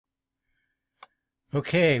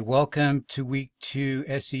Okay, welcome to week 2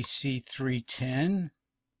 SEC 310.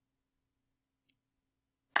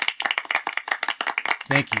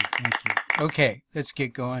 Thank you. Okay, let's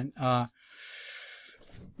get going.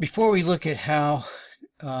 Before we look at how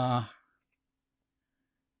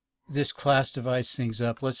this class divides things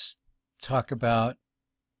up, let's talk about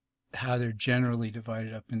how they're generally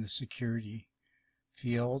divided up in the security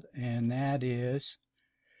field. And that is,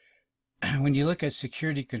 when you look at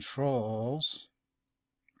security controls,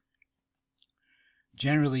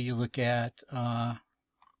 generally you look at can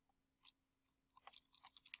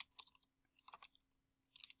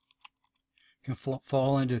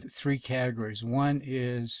fall into 3 categories. One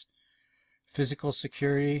is physical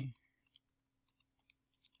security.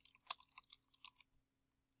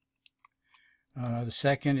 The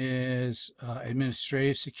second is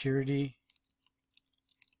administrative security.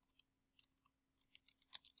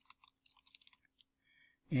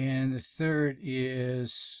 And the third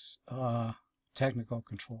is technical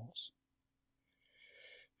controls.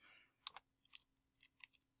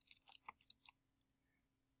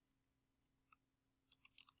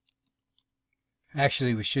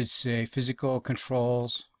 Actually, we should say physical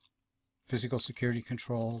controls, physical security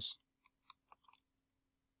controls,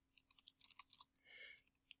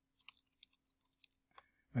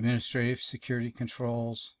 administrative security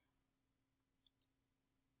controls,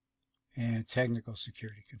 and technical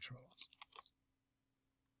security controls.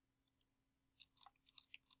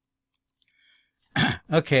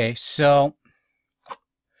 Okay, so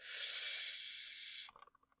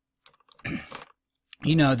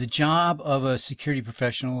you know, the job of a security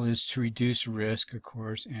professional is to reduce risk, of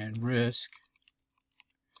course, and risk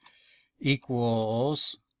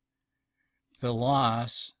equals the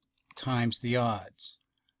loss times the odds.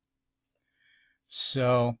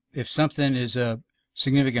 So if something is a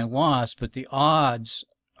significant loss, but the odds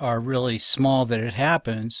are really small that it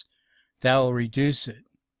happens, that will reduce it.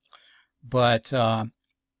 But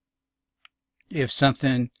if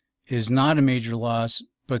something is not a major loss,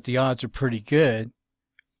 but the odds are pretty good,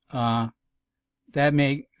 that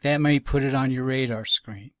may put it on your radar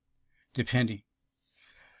screen, depending.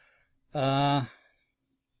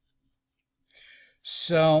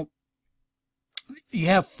 So you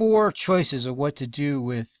have 4 choices of what to do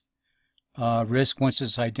with risk once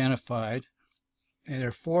it's identified. And there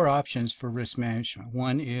are 4 options for risk management.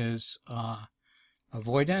 One is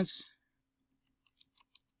avoidance.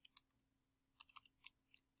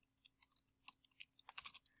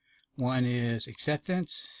 One is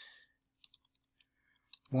acceptance.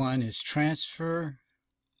 One is transfer.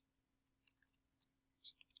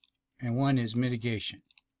 And one is mitigation.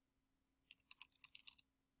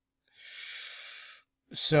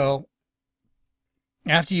 So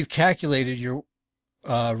after you've calculated your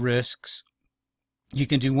risks, you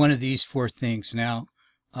can do one of these 4 things. Now,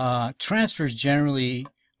 transfers generally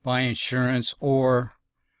buy insurance, or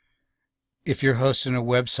if you're hosting a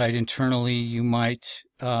website internally, you might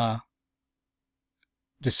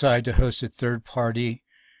decide to host a third party.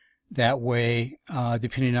 That way,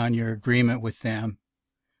 depending on your agreement with them,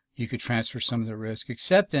 you could transfer some of the risk.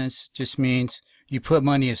 Acceptance just means you put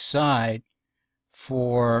money aside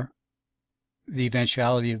for the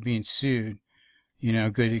eventuality of being sued. You know,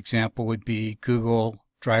 a good example would be Google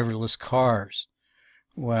driverless cars.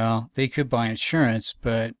 Well, they could buy insurance,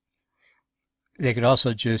 but they could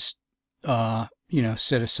also just, you know,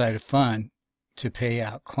 set aside a fund to pay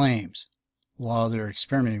out claims while they're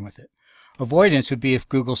experimenting with it. Avoidance would be if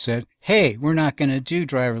Google said, hey, we're not going to do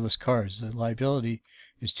driverless cars. The liability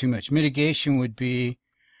is too much. Mitigation would be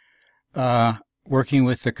working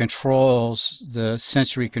with the controls, the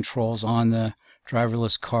sensory controls on the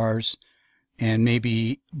driverless cars, and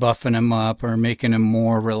maybe buffing them up or making them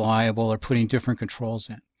more reliable or putting different controls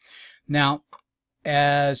in. Now,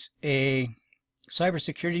 as a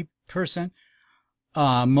cybersecurity person,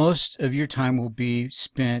 most of your time will be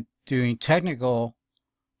spent doing technical,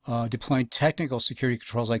 deploying technical security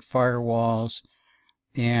controls like firewalls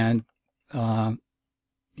and,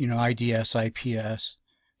 you know, IDS, IPS,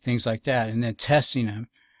 things like that, and then testing them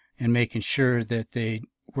and making sure that they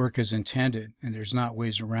work as intended and there's not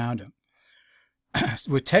ways around them.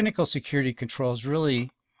 With technical security controls,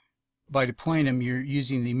 really, by deploying them, you're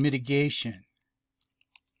using the mitigation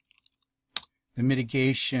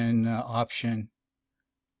option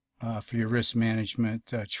for your risk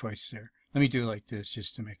management choice there. Let me do it like this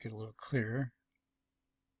just to make it a little clearer.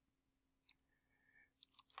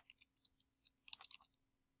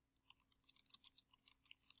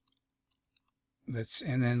 Let's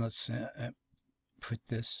put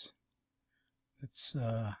this. Let's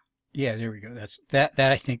yeah, there we go. That's that.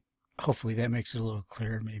 I think hopefully that makes it a little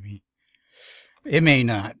clearer, maybe. It may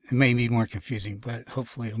not. It may be more confusing, but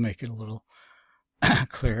hopefully it'll make it a little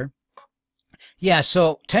clearer. Yeah,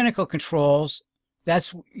 so technical controls,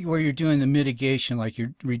 that's where you're doing the mitigation, like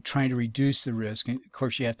you're trying to reduce the risk. And of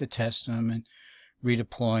course, you have to test them and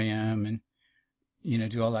redeploy them and,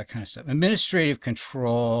 do all that kind of stuff. Administrative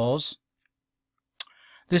controls,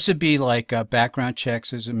 this would be like background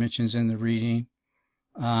checks, as it mentions in the reading.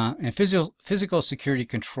 And physical security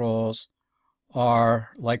controls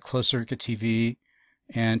are like closed circuit TV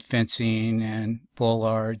and fencing and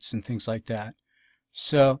bollards and things like that.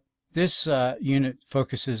 So this unit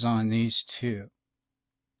focuses on these two.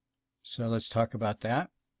 So let's talk about that.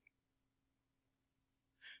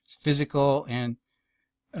 It's physical and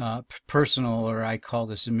personal, or I call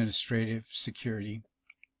this administrative security.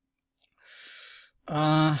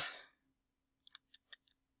 So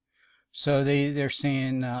they're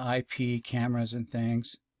saying IP cameras and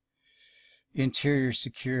things. Interior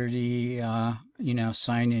security,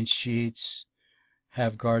 sign-in sheets,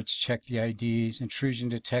 have guards check the IDs, intrusion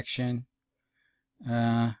detection.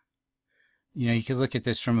 You could look at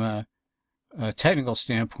this from a technical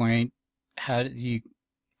standpoint. How do you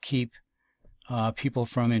keep people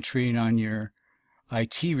from intruding on your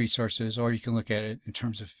IT resources? Or you can look at it in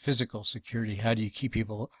terms of physical security. How do you keep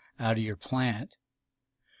people out of your plant?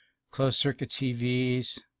 Closed circuit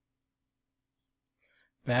TVs,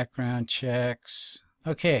 background checks.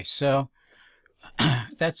 Okay, so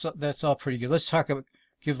that's all pretty good. Let's talk about,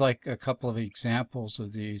 give like a couple of examples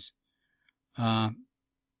of these.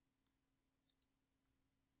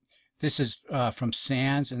 This is from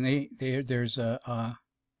SANS, and there's a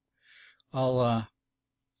I'll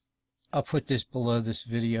put this below this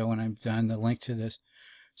video when I'm done, the link to this.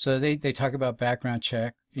 So they talk about background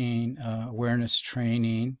checking, awareness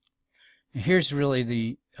training. And here's really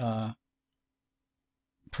the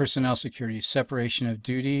personnel security, separation of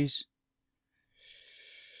duties.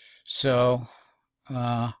 So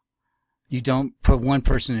you don't put one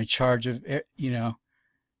person in charge of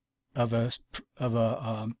of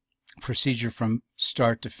a procedure from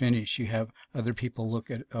start to finish. You have other people look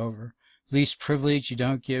it over. Least privilege, you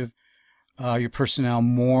don't give your personnel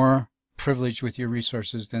more privilege with your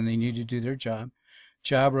resources than they need to do their job.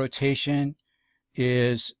 Job rotation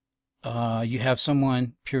is you have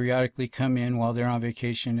someone periodically come in while they're on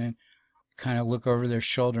vacation and kind of look over their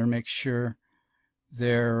shoulder, make sure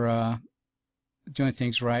they're doing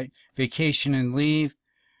things right. Vacation and leave,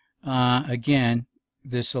 again,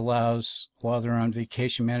 this allows, while they're on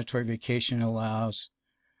vacation, mandatory vacation allows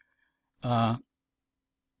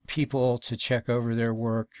people to check over their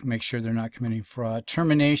work, make sure they're not committing fraud.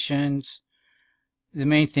 Terminations, the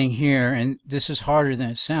main thing here, and this is harder than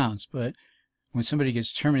it sounds, but when somebody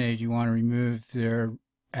gets terminated, you want to remove their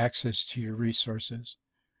access to your resources.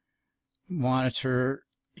 Monitoring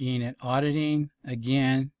and auditing,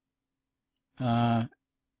 again, you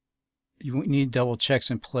need double checks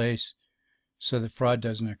in place so that fraud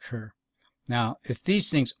doesn't occur. Now, if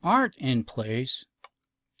these things aren't in place,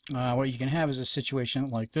 what you can have is a situation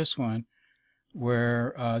like this one,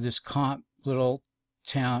 where this little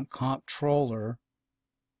town comptroller,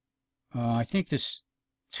 I think this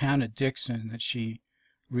town of Dixon that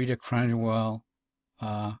Rita Crundwell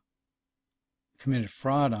committed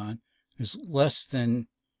fraud on, is less than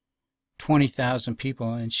 20,000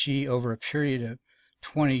 people, and she, over a period of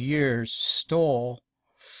 20 years, stole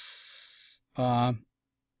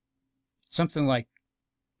something like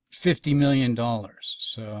 $50 million.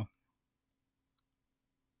 So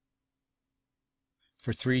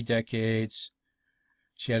for 3 decades,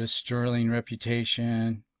 she had a sterling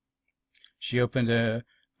reputation. She opened a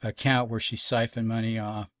account where she siphoned money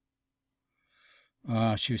off.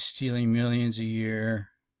 She was stealing millions a year.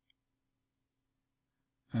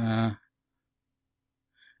 And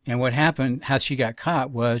what happened, how she got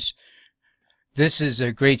caught was, this is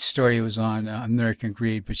a great story. It was on American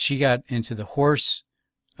Greed, but she got into the horse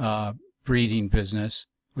breeding business,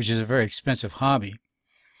 which is a very expensive hobby.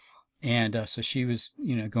 And so she was,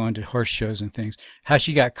 going to horse shows and things. How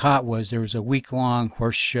she got caught was, there was a week-long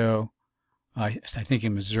horse show, I think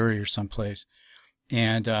in Missouri or someplace,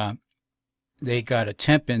 and they got a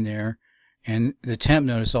temp in there, and the temp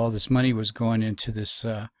noticed all this money was going into this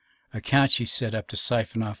account she set up to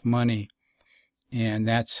siphon off money, and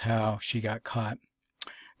that's how she got caught.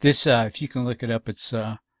 This, if you can look it up, it's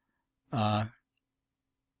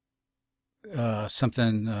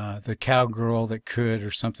something, the cowgirl that could,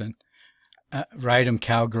 or something. Ride 'em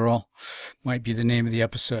Cowgirl might be the name of the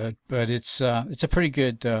episode, but it's a pretty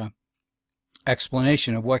good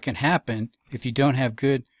explanation of what can happen if you don't have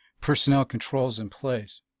good personnel controls in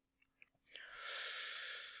place.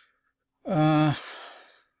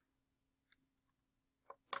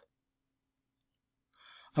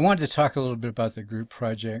 I wanted to talk a little bit about the group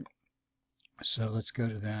project, so let's go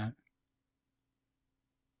to that.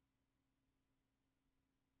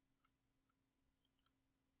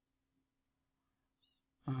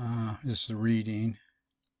 This is the reading.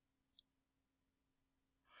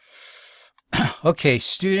 Okay,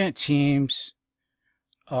 student teams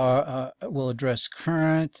will address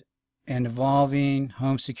current and evolving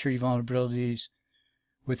home security vulnerabilities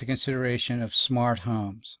with the consideration of smart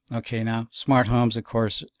homes. Okay, now smart homes, of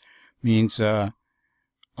course, means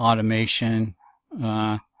automation.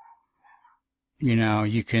 You know,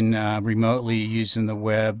 you can remotely using the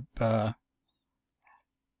web,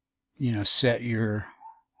 you know, set your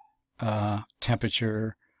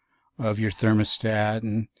temperature of your thermostat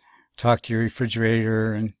and talk to your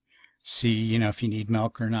refrigerator and see, you know, if you need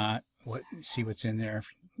milk or not. See what's in there,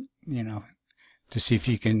 you know, to see if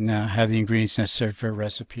you can have the ingredients necessary for a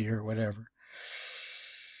recipe or whatever.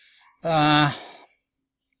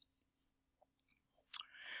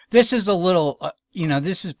 This is a little, you know,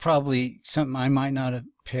 this is probably something I might not have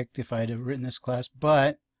picked if I had written this class,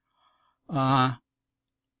 but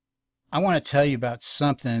I want to tell you about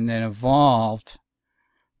something that evolved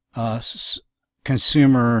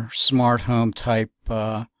consumer smart home type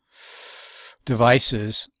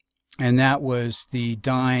devices, and that was the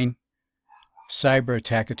Dyn cyber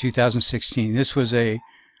attack of 2016. This was a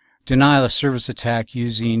denial of service attack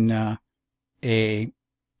using a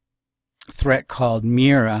threat called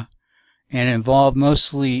Mira, and it involved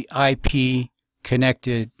mostly IP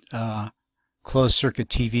connected closed circuit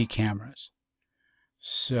TV cameras.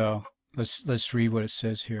 So let's read what it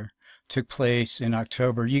says here. Took place in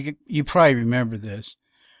October. You probably remember this.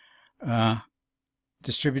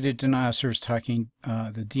 Distributed denial of service attacking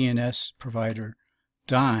the DNS provider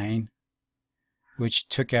Dyn, which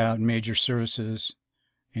took out major services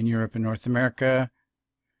in Europe and North America.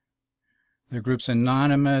 The groups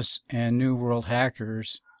Anonymous and New World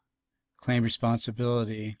Hackers claim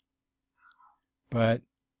responsibility, but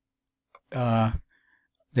they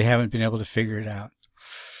haven't been able to figure it out.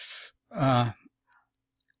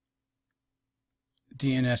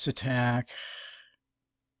 DNS attack.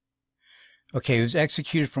 Okay, it was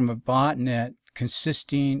executed from a botnet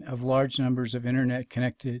consisting of large numbers of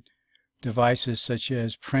internet-connected devices such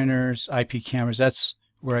as printers, IP cameras. That's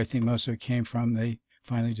where I think most of it came from. They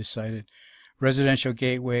finally decided. Residential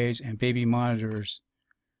gateways and baby monitors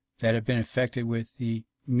that have been infected with the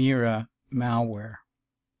Mira malware.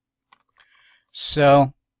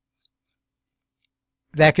 So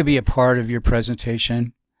that could be a part of your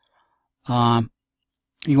presentation.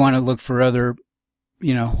 You want to look for other,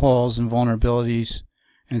 you know, holes and vulnerabilities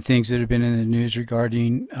and things that have been in the news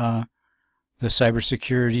regarding the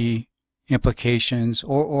cybersecurity implications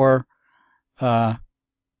or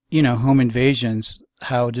you know, home invasions.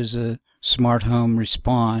 How does a smart home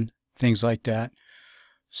respond? Things like that.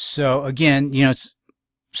 So again, you know, it's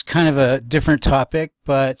kind of a different topic,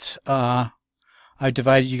 but I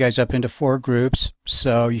divided you guys up into 4 groups,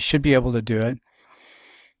 so you should be able to do it.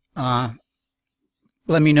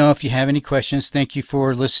 Let me know if you have any questions. Thank you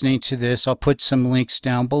for listening to this. I'll put some links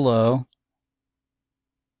down below.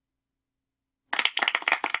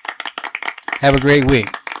 Have a great week.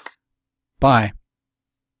 Bye.